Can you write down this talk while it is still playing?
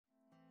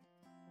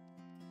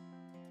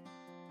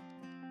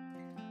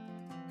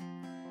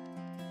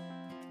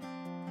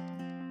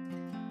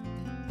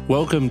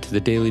Welcome to the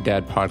Daily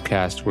Dad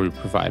Podcast, where we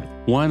provide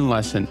one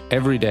lesson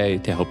every day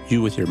to help you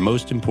with your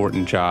most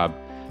important job,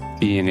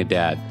 being a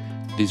dad.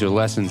 These are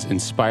lessons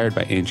inspired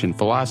by ancient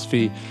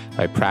philosophy,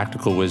 by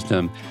practical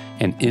wisdom,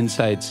 and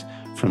insights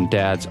from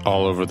dads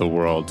all over the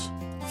world.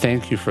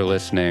 Thank you for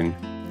listening,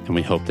 and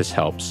we hope this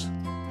helps.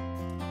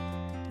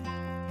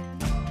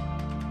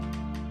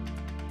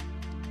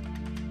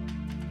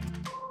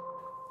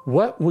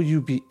 What will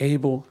you be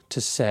able to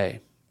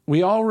say?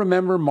 We all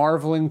remember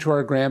marveling to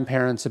our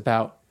grandparents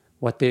about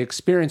what they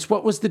experienced.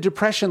 What was the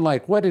Depression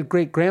like? What did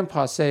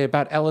great-grandpa say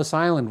about Ellis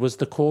Island? Was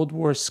the Cold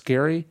War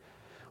scary?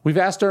 We've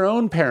asked our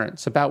own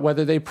parents about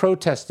whether they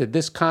protested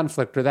this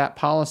conflict or that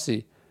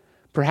policy.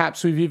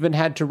 Perhaps we've even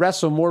had to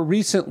wrestle more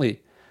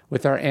recently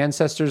with our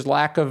ancestors'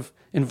 lack of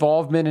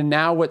involvement in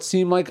now what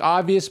seem like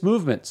obvious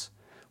movements.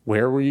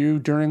 Where were you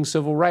during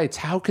civil rights?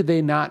 How could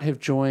they not have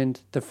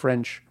joined the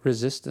French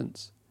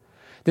resistance?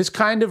 This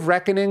kind of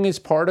reckoning is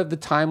part of the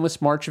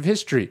timeless march of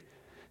history.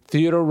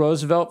 Theodore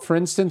Roosevelt, for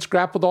instance,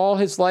 grappled all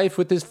his life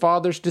with his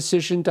father's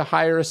decision to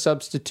hire a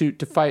substitute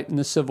to fight in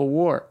the Civil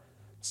War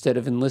instead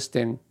of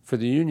enlisting for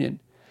the Union.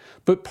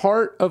 But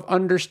part of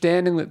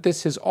understanding that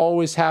this has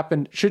always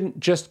happened shouldn't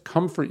just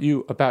comfort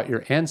you about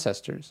your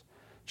ancestors.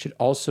 It should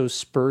also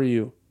spur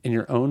you in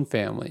your own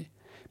family.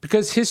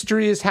 Because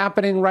history is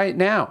happening right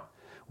now.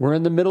 We're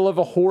in the middle of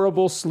a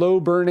horrible,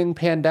 slow-burning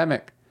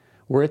pandemic.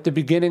 We're at the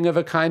beginning of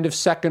a kind of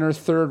second or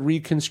third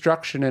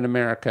reconstruction in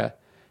America.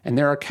 And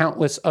there are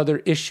countless other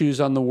issues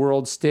on the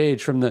world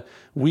stage, from the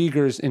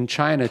Uyghurs in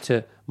China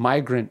to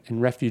migrant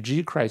and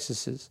refugee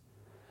crises.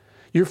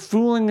 You're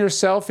fooling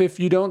yourself if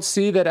you don't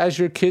see that as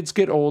your kids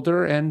get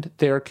older, and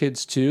their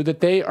kids too,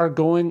 that they are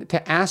going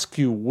to ask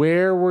you,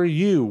 where were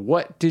you?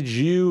 What did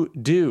you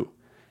do?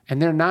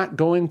 And they're not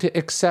going to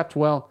accept,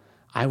 well,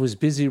 I was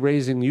busy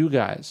raising you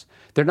guys.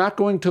 They're not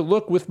going to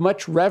look with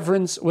much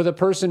reverence with a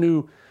person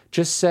who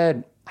just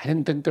said, I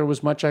didn't think there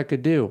was much I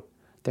could do.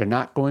 They're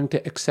not going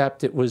to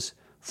accept it was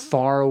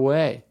far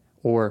away,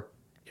 or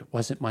it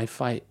wasn't my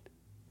fight.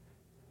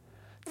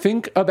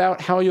 Think about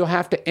how you'll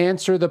have to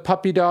answer the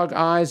puppy dog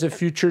eyes of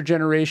future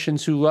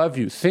generations who love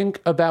you. Think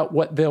about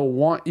what they'll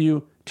want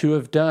you to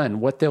have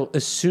done, what they'll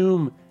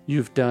assume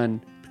you've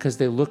done because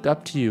they look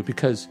up to you,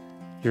 because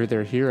you're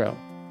their hero.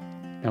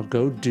 Now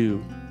go do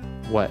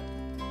what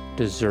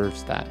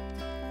deserves that.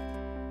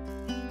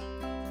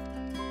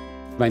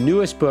 My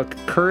newest book,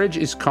 Courage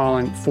is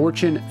Calling,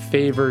 Fortune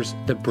Favors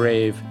the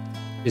Brave,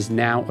 is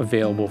now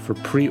available for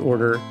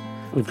pre-order.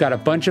 We've got a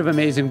bunch of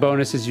amazing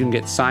bonuses. You can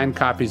get signed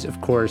copies, of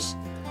course.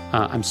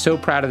 I'm so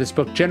proud of this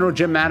book. General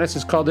Jim Mattis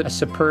has called it a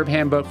superb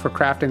handbook for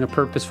crafting a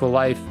purposeful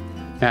life.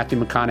 Matthew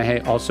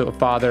McConaughey, also a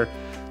father,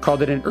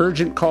 called it an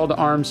urgent call to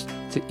arms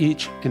to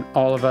each and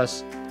all of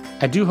us.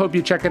 I do hope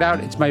you check it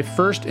out. It's my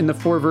first in the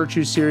 4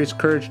 Virtues series: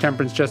 Courage,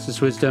 Temperance, Justice,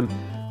 Wisdom.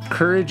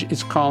 Courage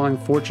is Calling,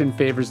 Fortune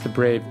Favors the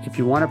Brave. If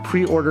you want to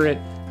pre-order it,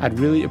 I'd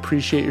really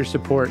appreciate your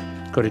support.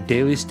 Go to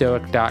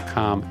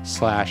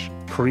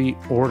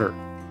dailystoic.com/pre-order.